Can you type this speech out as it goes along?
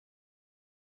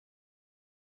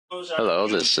Hello,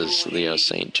 this is Leo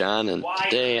St. John, and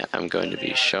today I'm going to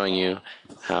be showing you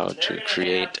how to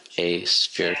create a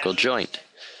spherical joint.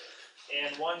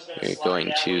 We're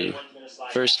going to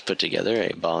first put together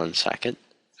a ball and socket.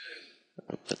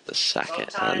 I'll put the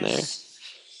socket on there,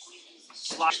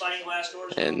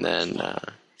 and then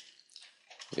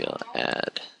we'll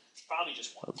add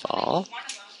a ball.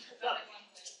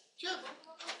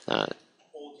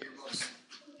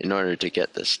 In order to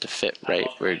get this to fit right,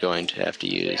 we're going to have to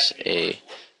use a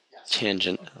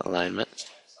tangent alignment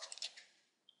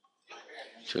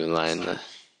to align the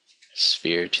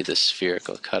sphere to the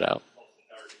spherical cutout.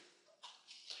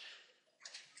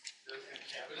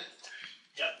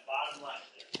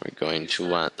 We're going to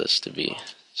want this to be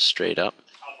straight up.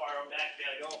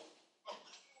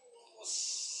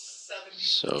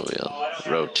 So we'll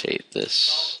rotate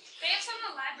this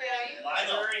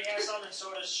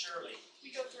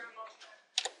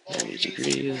 90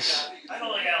 degrees.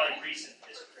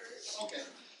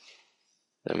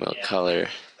 Then we'll color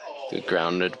the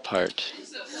grounded part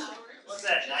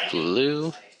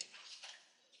blue,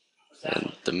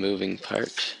 and the moving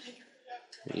part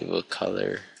we will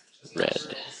color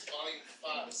red.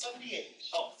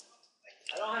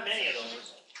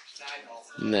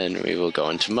 And then we will go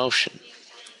into motion.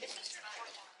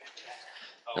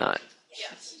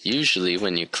 Usually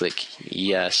when you click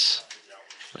yes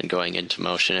when going into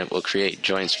motion, it will create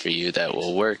joints for you that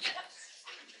will work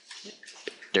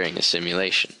during a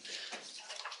simulation.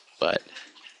 But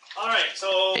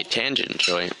a tangent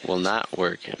joint will not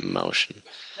work in motion.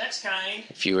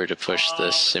 If you were to push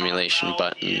this simulation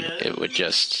button, it would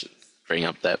just bring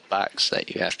up that box that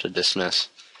you have to dismiss.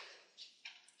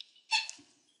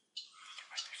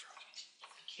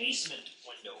 Casement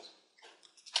window.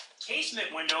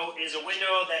 Casement window is a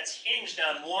window that's hinged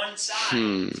on one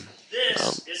side.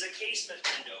 This is a casement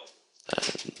window.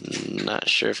 I'm not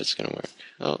sure if it's going to work.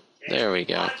 Oh, there we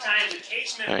go.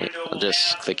 Alright, I'll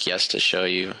just click yes to show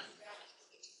you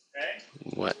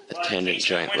what a tangent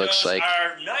joint looks like.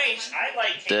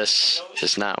 This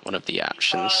is not one of the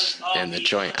options in the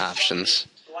joint options,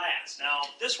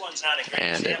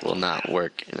 and it will not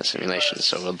work in a simulation,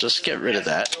 so we'll just get rid of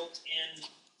that.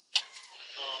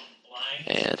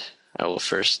 And I will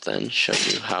first then show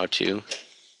you how to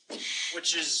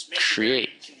create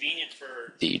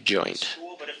the joint.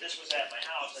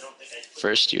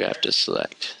 First, you have to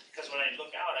select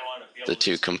the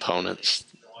two components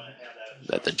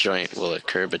that the joint will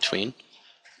occur between.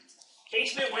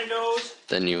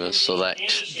 Then you will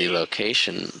select the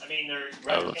location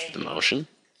of the motion.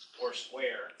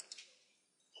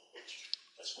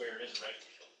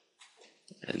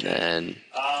 And then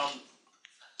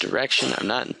direction, I'm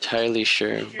not entirely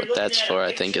sure what that's for.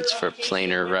 I think it's for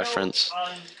planar reference.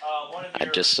 I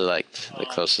just select the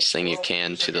closest thing you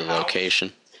can to the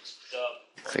location.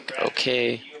 Click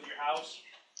OK.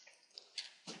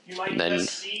 And then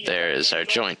there is our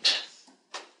joint.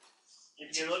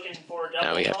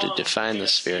 Now we have to define the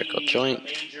spherical joint,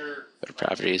 go to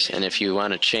properties, and if you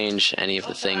want to change any of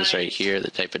the things right here, the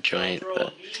type of joint,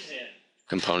 the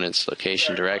components,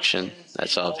 location, direction,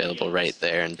 that's all available right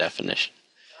there in definition.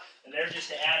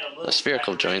 The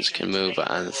spherical joints can move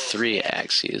on 3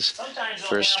 axes.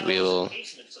 First, we will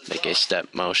make a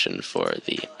step motion for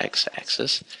the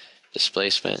x-axis.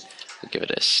 Displacement, we'll give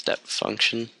it a step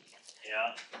function.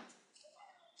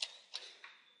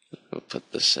 We'll put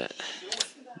this at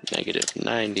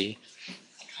 -90.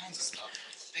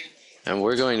 And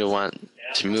we're going to want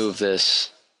to move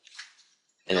this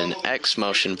in an x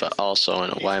motion, but also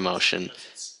in a y motion,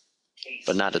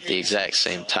 but not at the exact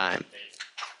same time.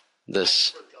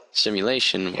 This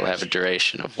simulation will have a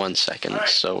duration of 1 second,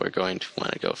 so we're going to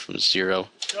want to go from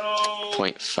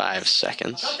 0.5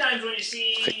 seconds.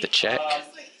 Click the check.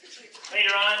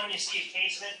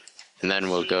 And then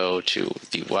we'll go to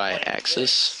the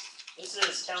y-axis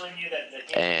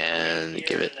and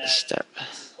give it a step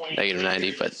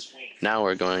 -90, but now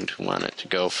we're going to want it to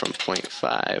go from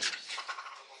 0.5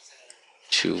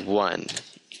 to 1.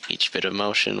 Each bit of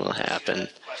motion will happen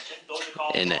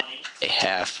in a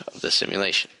half of the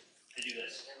simulation.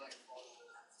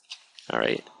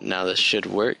 Alright, now this should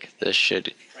work. This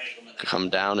should come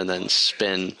down and then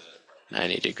spin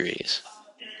 90 degrees.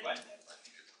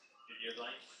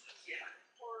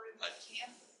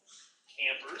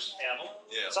 Campers have them.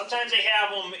 Sometimes they have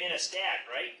them in a stack,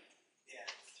 right?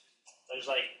 There's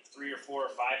like 3 or 4 or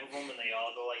 5 of them, and they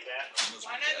all go like that.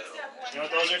 You know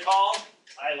what those are called?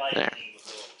 I like the name of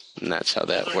those. And that's how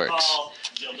that works.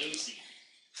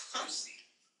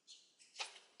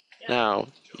 Now,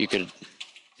 you could,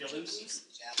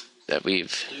 that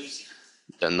we've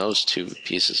done those 2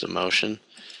 pieces of motion,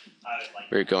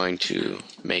 we're going to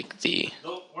make the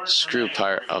screw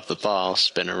part of the ball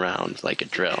spin around like a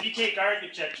drill.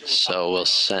 So we'll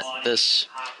set this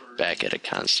back at a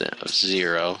constant of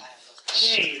 0,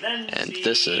 and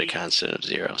this is a constant of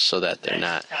 0, so that they're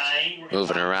not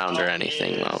moving around or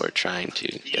anything while we're trying to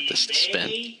get this to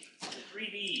spin.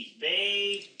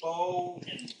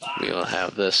 We will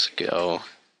have this go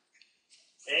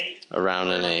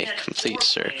around in a complete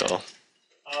circle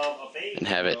and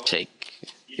have it take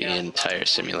the entire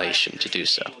simulation to do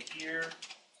so.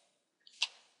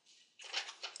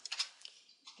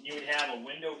 You would have a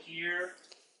window here,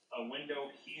 and a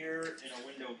window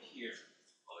here.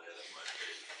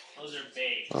 Those are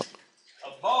bays. Oh.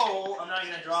 A bow, I'm not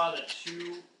going to draw the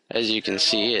two. As you can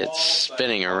see, it's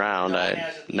spinning around. I'm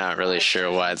not really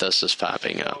sure why this is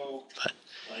popping up, but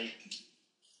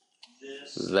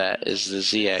that is the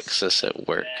z-axis at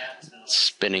work,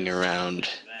 spinning around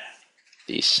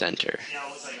the center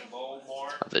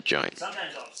of the joint.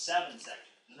 Sometimes I'll have 7 sections,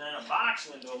 and then a box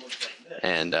window looks like this.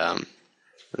 And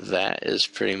that is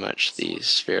pretty much the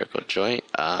spherical joint.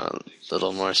 A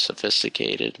little more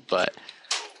sophisticated, but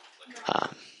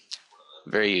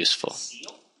very useful.